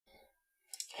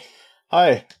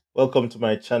Hi, welcome to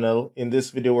my channel. In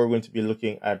this video, we're going to be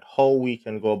looking at how we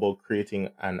can go about creating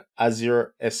an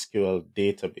Azure SQL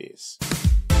database.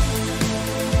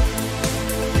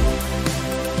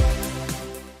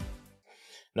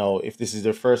 Now, if this is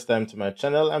your first time to my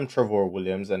channel, I'm Trevoir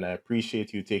Williams, and I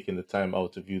appreciate you taking the time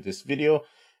out to view this video.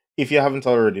 If you haven't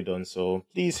already done so,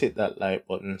 please hit that like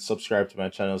button, subscribe to my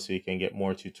channel so you can get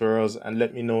more tutorials, and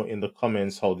let me know in the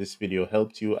comments how this video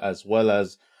helped you, as well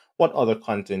as what other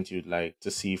content you'd like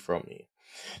to see from me.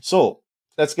 So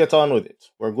let's get on with it.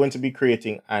 We're going to be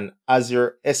creating an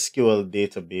Azure SQL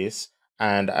database,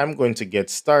 and I'm going to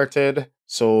get started.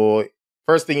 So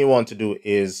first thing you want to do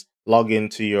is log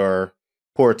into your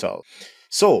portal.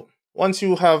 So once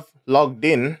you have logged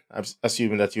in, I'm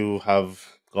assuming that you have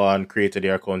gone, created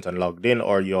your account and logged in,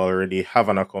 or you already have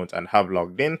an account and have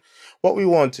logged in, what we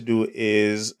want to do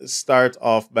is start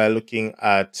off by looking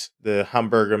at the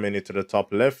hamburger menu to the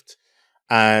top left,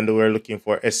 and we're looking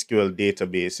for SQL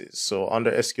databases. So under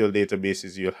SQL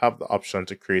databases, you'll have the option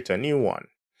to create a new one.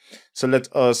 So let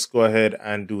us go ahead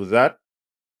and do that.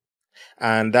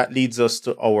 And that leads us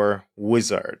to our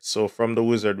wizard. So from the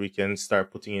wizard, we can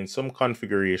start putting in some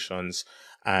configurations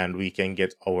and we can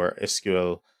get our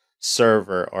SQL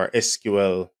server or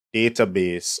SQL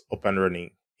database up and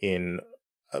running in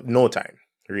no time,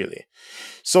 really.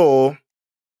 So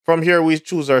from here, we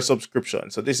choose our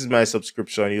subscription. So this is my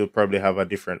subscription. You'll probably have a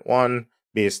different one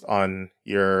based on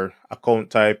your account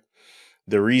type.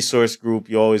 The resource group,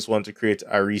 you always want to create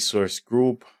a resource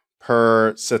group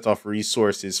per set of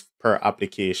resources per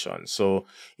application. So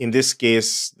in this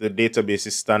case, the database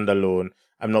is standalone.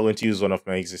 I'm not going to use one of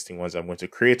my existing ones. I'm going to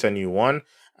create a new one,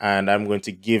 and I'm going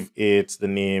to give it the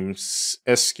name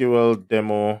SQL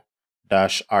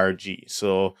demo-rg.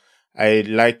 So I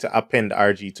like to append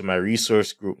RG to my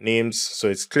resource group names, so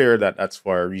it's clear that that's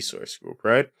for a resource group,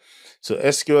 right? So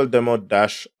SQL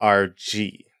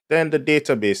demo-rg. Then the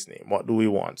database name, what do we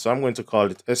want? So I'm going to call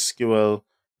it SQL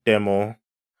demo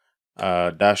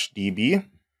 -db.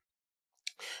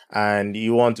 And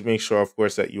you want to make sure, of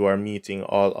course, that you are meeting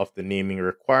all of the naming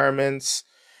requirements.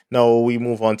 Now we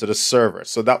move on to the server.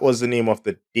 So that was the name of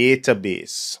the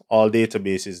database. All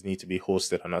databases need to be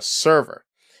hosted on a server.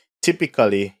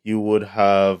 Typically, you would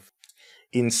have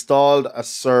installed a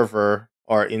server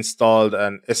or installed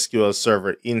an SQL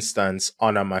Server instance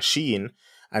on a machine,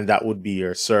 and that would be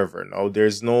your server. Now,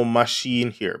 there's no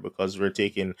machine here because we're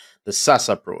taking the SaaS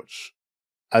approach.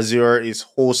 Azure is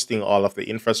hosting all of the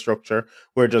infrastructure.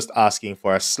 We're just asking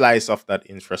for a slice of that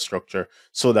infrastructure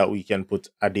so that we can put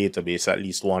a database, at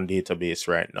least one database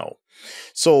right now.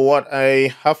 So what I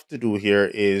have to do here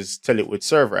is tell it with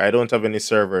server. I don't have any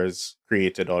servers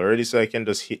created already, so I can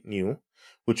just hit new,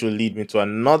 which will lead me to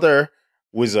another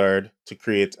wizard to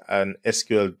create an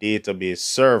SQL database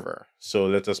server. So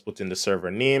let us put in the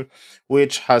server name,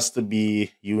 which has to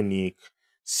be unique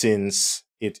since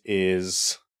it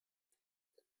is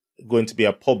going to be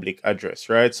a public address,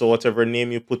 right? So whatever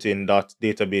name you put in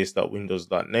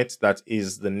 .database.windows.net, that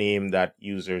is the name that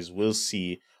users will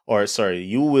see, or sorry,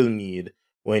 you will need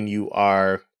when you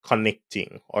are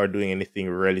connecting or doing anything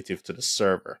relative to the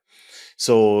server.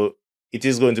 So it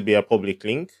is going to be a public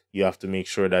link. You have to make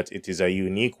sure that it is a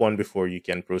unique one before you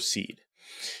can proceed.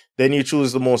 Then you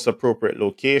choose the most appropriate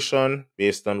location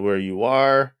based on where you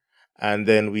are. And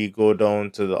then we go down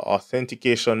to the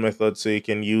authentication method. So you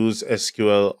can use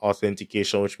SQL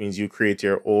authentication, which means you create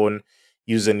your own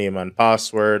username and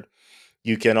password.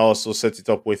 You can also set it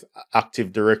up with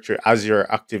Active Directory, Azure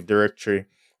Active Directory,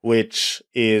 which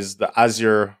is the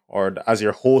Azure or the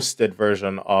Azure hosted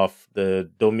version of the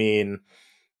domain,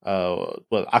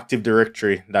 Active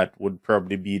Directory that would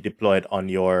probably be deployed on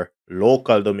your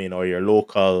local domain or your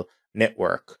local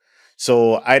network.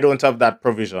 So I don't have that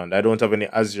provisioned. I don't have any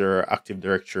Azure Active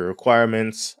Directory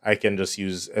requirements. I can just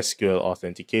use SQL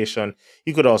authentication.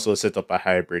 You could also set up a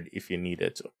hybrid if you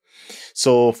needed to.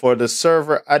 So for the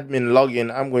server admin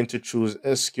login, I'm going to choose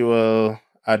SQL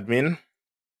admin.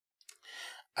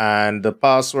 And the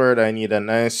password, I need a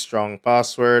nice strong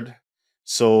password.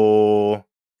 So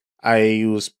I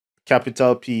use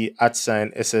capital P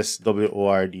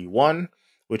 @SSWORD1,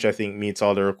 which I think meets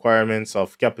all the requirements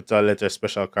of capital letter,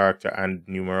 special character, and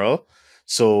numeral.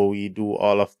 So we do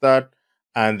all of that,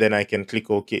 and then I can click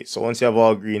OK. So once you have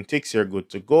all green ticks, you're good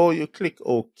to go. You click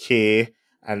OK,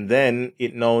 and then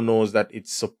it now knows that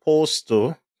it's supposed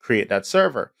to create that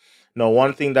server. Now,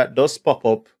 one thing that does pop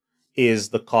up is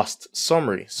the cost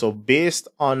summary. So based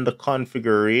on the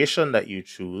configuration that you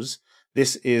choose,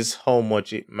 this is how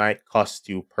much it might cost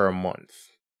you per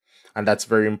month. And that's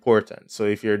very important. So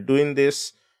if you're doing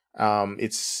this,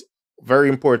 it's very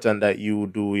important that you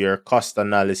do your cost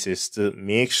analysis to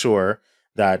make sure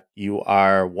that you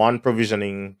are one,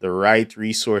 provisioning the right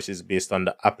resources based on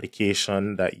the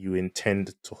application that you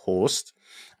intend to host,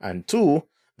 and two,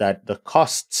 that the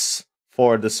costs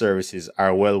for the services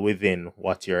are well within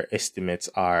what your estimates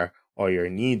are or your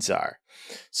needs are.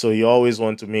 So you always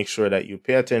want to make sure that you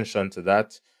pay attention to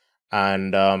that.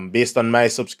 And based on my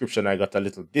subscription, I got a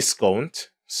little discount.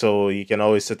 So you can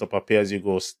always set up a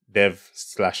pay-as-you-go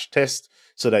dev/test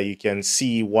so that you can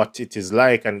see what it is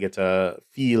like and get a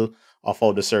feel of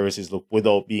how the services look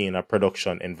without being in a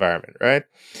production environment, right?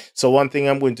 So one thing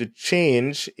I'm going to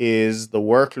change is the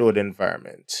workload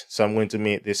environment. So I'm going to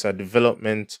make this a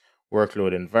development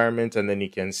workload environment, and then you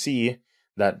can see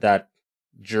that that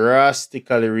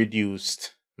drastically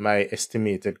reduced my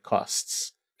estimated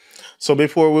costs. So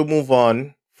before we move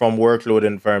on from workload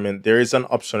environment, there is an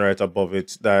option right above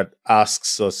it that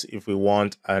asks us if we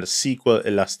want a SQL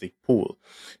Elastic pool.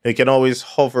 You can always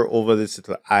hover over this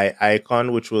little eye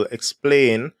icon, which will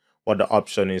explain what the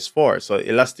option is for. So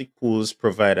Elastic pools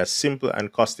provide a simple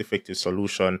and cost-effective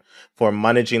solution for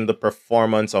managing the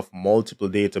performance of multiple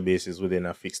databases within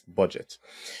a fixed budget.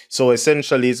 So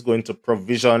essentially, it's going to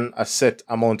provision a set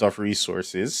amount of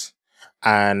resources,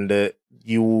 and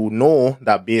you know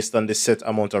that based on the set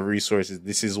amount of resources,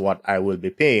 this is what I will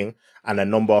be paying, and a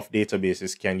number of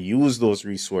databases can use those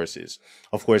resources.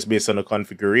 Of course, based on the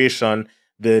configuration,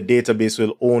 the database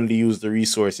will only use the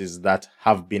resources that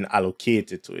have been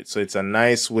allocated to it. So it's a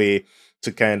nice way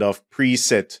to kind of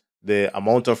preset the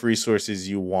amount of resources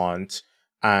you want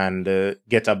and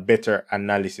get a better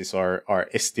analysis or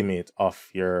estimate of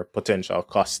your potential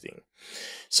costing.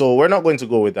 So we're not going to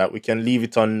go with that. We can leave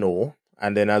it on no.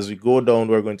 And then as we go down,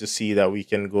 we're going to see that we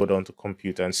can go down to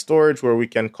compute and storage, where we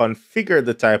can configure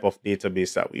the type of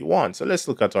database that we want. So let's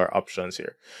look at our options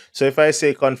here. So if I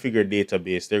say configure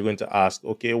database, they're going to ask,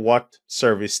 okay, what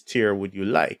service tier would you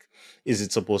like? Is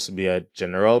it supposed to be a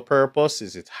general purpose?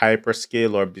 Is it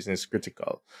hyperscale or business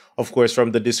critical? Of course,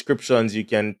 from the descriptions, you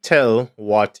can tell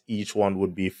what each one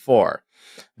would be for.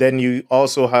 Then you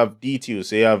also have DTU.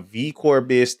 So you have vCore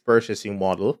based purchasing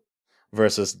model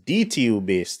versus DTU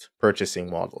based purchasing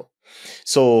model.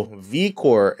 So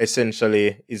vCore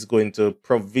essentially is going to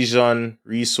provision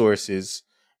resources.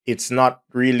 It's not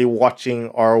really watching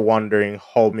or wondering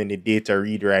how many data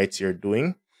read writes you're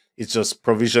doing. It's just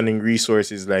provisioning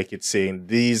resources, like it's saying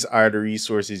these are the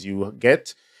resources you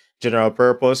get. General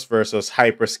purpose versus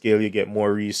hyperscale, you get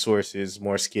more resources,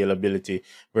 more scalability,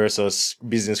 versus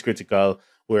business critical,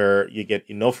 where you get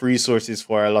enough resources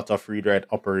for a lot of read write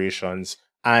operations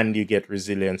and you get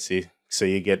resiliency. So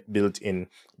you get built-in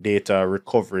data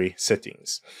recovery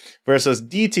settings, versus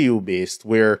DTU based,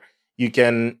 where you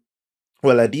can,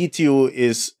 well, a DTU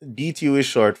is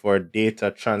short for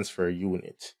data transfer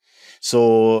unit.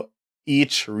 So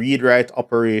each read write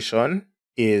operation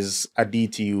is a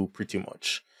DTU pretty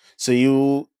much. So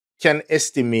you can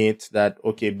estimate that,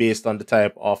 okay, based on the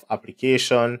type of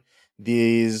application,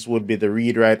 these would be the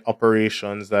read write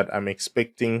operations that I'm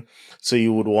expecting. So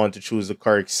you would want to choose the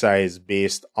correct size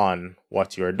based on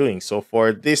what you're doing. So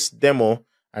for this demo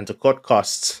and to cut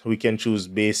costs, we can choose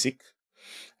basic.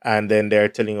 And then they're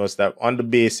telling us that on the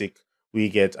basic, we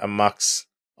get a max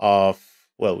of,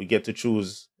 well, we get to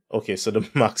choose. Okay, so the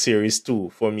max here is 2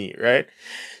 for me, right?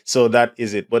 So that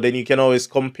is it. But then you can always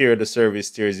compare the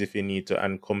service tiers if you need to,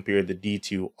 and compare the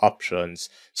DTU options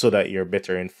so that you're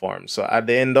better informed. So at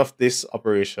the end of this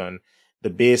operation, the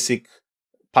basic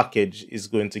package is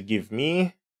going to give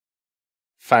me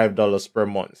 $5 per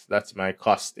month. That's my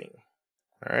costing.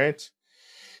 All right.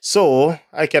 So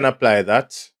I can apply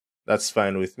that. That's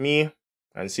fine with me.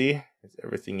 And see,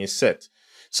 everything is set.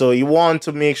 So you want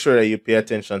to make sure that you pay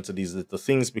attention to these little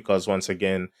things, because once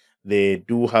again, they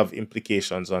do have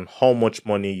implications on how much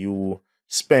money you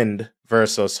spend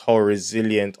versus how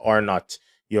resilient or not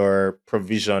your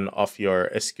provision of your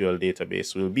SQL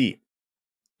database will be.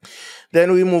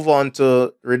 Then we move on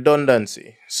to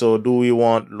redundancy. So do we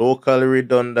want locally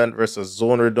redundant versus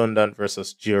zone redundant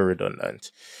versus geo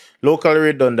redundant? Locally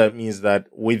redundant means that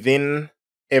within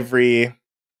every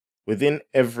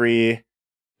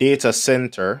data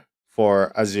center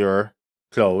for Azure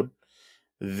Cloud,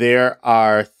 there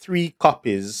are 3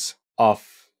 copies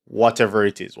of whatever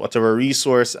it is, whatever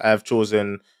resource I've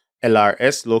chosen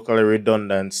LRS, locally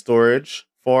redundant storage,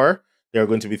 for. There are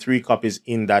going to be 3 copies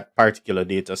in that particular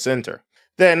data center.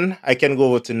 Then I can go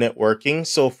over to networking.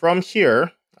 So from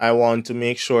here, I want to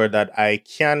make sure that I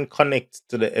can connect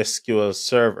to the SQL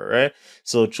server, right?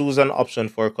 So choose an option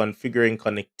for configuring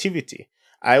connectivity.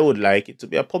 I would like it to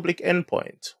be a public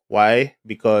endpoint. Why?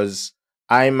 Because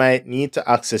I might need to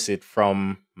access it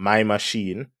from my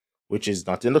machine, which is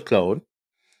not in the cloud,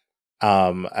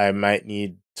 I might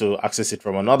need to access it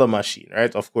from another machine,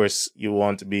 right? Of course, you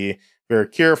want to be very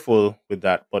careful with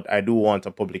that, but I do want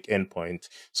a public endpoint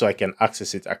so I can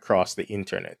access it across the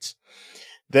internet.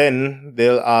 Then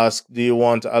they'll ask, do you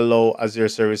want to allow Azure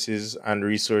services and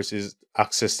resources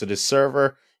access to the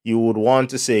server? You would want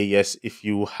to say yes if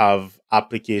you have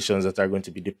applications that are going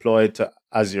to be deployed to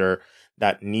Azure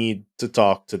that need to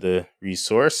talk to the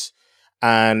resource.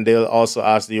 And they'll also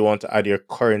ask, do you want to add your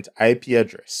current IP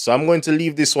address? So I'm going to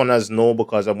leave this one as no,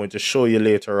 because I'm going to show you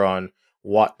later on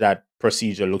what that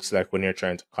procedure looks like when you're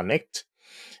trying to connect.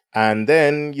 And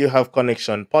then you have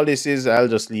connection policies. I'll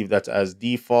just leave that as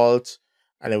default.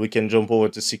 And then we can jump over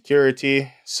to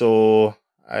security. So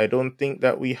I don't think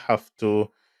that we have to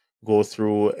go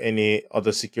through any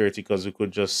other security, because we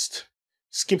could just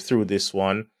skip through this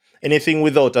one. Anything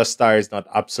without a star is not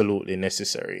absolutely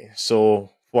necessary.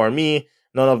 So for me,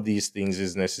 none of these things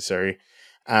is necessary.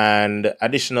 And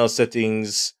additional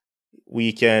settings,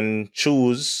 we can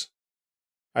choose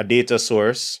a data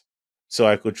source. So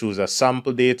I could choose a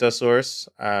sample data source,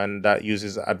 and that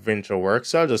uses AdventureWorks.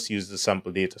 So I'll just use the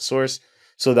sample data source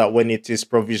so that when it is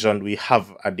provisioned, we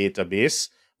have a database.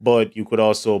 But you could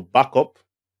also backup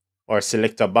or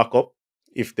select a backup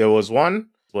if there was one.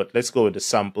 But let's go with the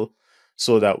sample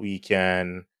so that we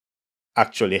can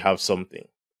actually have something.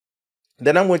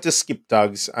 Then I'm going to skip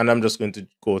tags, and I'm just going to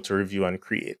go to review and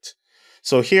create.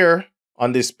 So here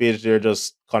on this page, they're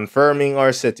just confirming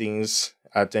our settings.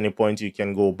 At any point, you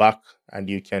can go back and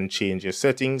you can change your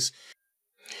settings.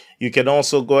 You can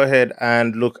also go ahead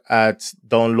and look at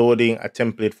downloading a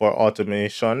template for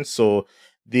automation. So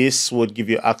this would give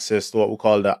you access to what we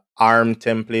call the ARM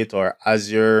template, or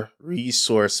Azure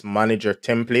Resource Manager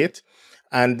template.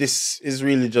 And this is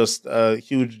really just a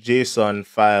huge JSON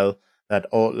file that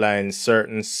outlines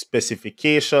certain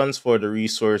specifications for the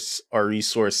resource or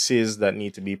resources that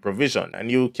need to be provisioned. And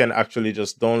you can actually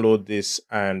just download this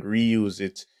and reuse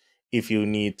it if you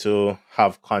need to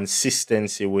have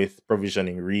consistency with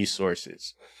provisioning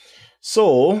resources.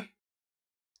 So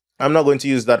I'm not going to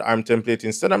use that ARM template.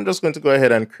 Instead, I'm just going to go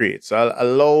ahead and create. So I'll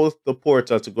allow the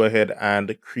portal to go ahead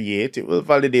and create. It will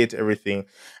validate everything,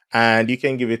 and you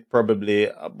can give it probably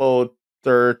about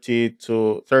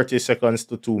 30 seconds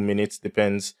to 2 minutes,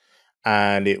 depends,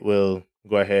 and it will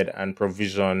go ahead and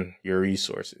provision your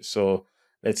resources. So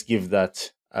let's give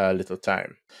that a little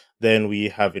time. Then we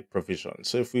have it provisioned.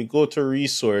 So if we go to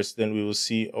resource, then we will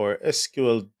see our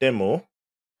SQL demo,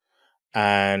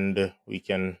 and we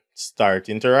can start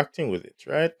interacting with it,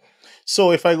 right?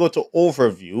 So if I go to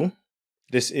overview,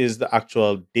 this is the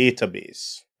actual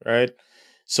database, right?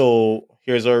 So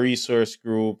here's our resource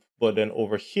group, but then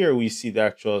over here we see the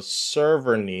actual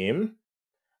server name.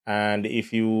 And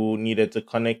if you needed to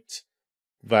connect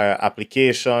via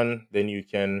application, then you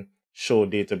can show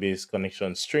database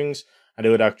connection strings, and it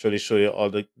would actually show you all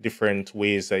the different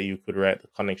ways that you could write the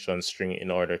connection string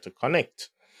in order to connect.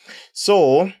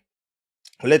 So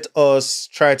let us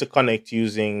try to connect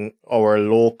using our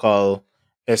local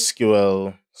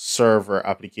SQL server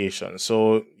application.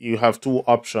 So you have two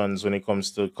options when it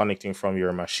comes to connecting from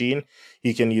your machine.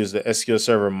 You can use the SQL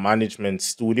Server Management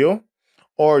Studio,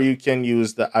 or you can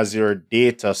use the Azure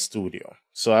Data Studio.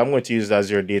 So I'm going to use the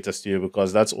Azure Data Studio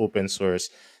because that's open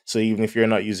source. So even if you're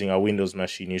not using a Windows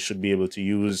machine, you should be able to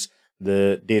use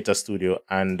the Data Studio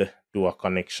and do a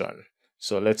connection.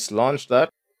 So let's launch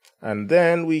that. And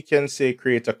then we can say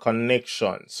create a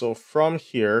connection. So from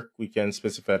here, we can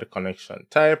specify the connection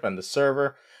type and the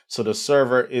server. So the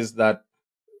server is that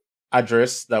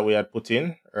address that we had put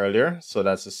in earlier. So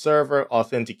that's the server.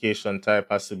 Authentication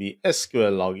type has to be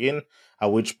SQL login,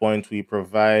 at which point we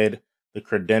provide the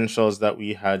credentials that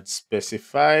we had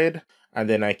specified, and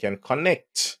then I can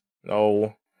connect.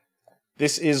 Now,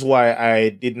 this is why I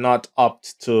did not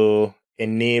opt to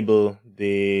enable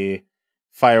the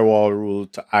firewall rule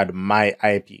to add my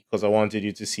IP, because I wanted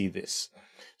you to see this.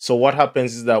 So what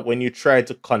happens is that when you try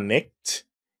to connect,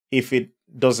 if it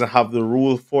doesn't have the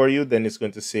rule for you, then it's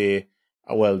going to say,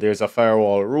 well, there's a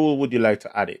firewall rule. Would you like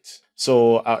to add it?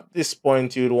 So at this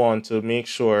point, you'd want to make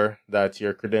sure that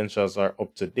your credentials are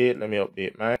up to date. Let me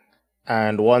update mine.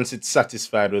 And once it's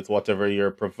satisfied with whatever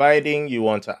you're providing, you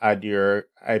want to add your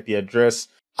IP address.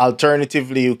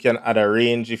 Alternatively, you can add a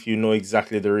range if you know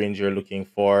exactly the range you're looking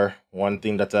for. One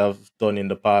thing that I've done in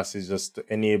the past is just to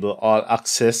enable all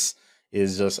access,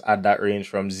 is just add that range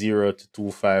from 0 to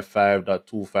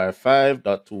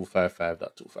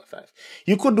 255.255.255.255.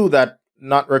 You could do that,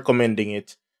 not recommending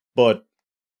it, but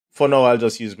for now, I'll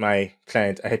just use my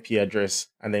client IP address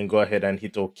and then go ahead and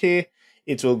hit OK.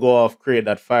 It will go off, create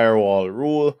that firewall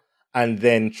rule, and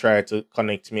then try to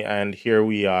connect me. And here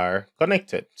we are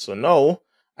connected. So now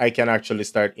I can actually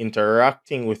start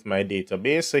interacting with my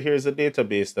database. So here's a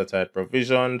database that I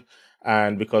provisioned.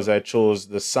 And because I chose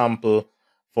the sample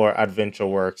for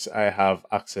AdventureWorks, I have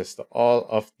access to all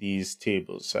of these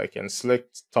tables. So I can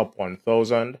select top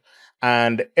 1000,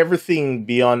 and everything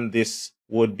beyond this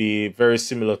would be very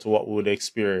similar to what we would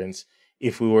experience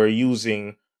if we were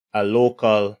using a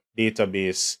local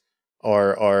database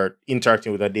or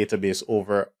interacting with a database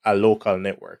over a local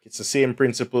network. It's the same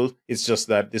principle. It's just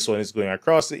that this one is going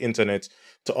across the internet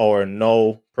to our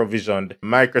now provisioned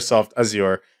Microsoft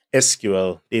Azure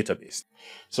SQL database.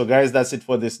 So guys, that's it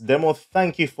for this demo.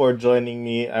 Thank you for joining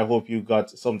me. I hope you got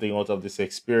something out of this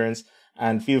experience,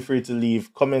 and feel free to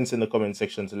leave comments in the comment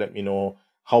section to let me know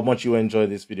how much you enjoyed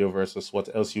this video versus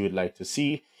what else you would like to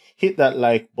see. Hit that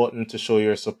like button to show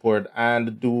your support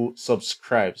and do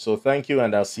subscribe. So thank you,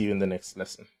 and I'll see you in the next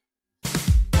lesson.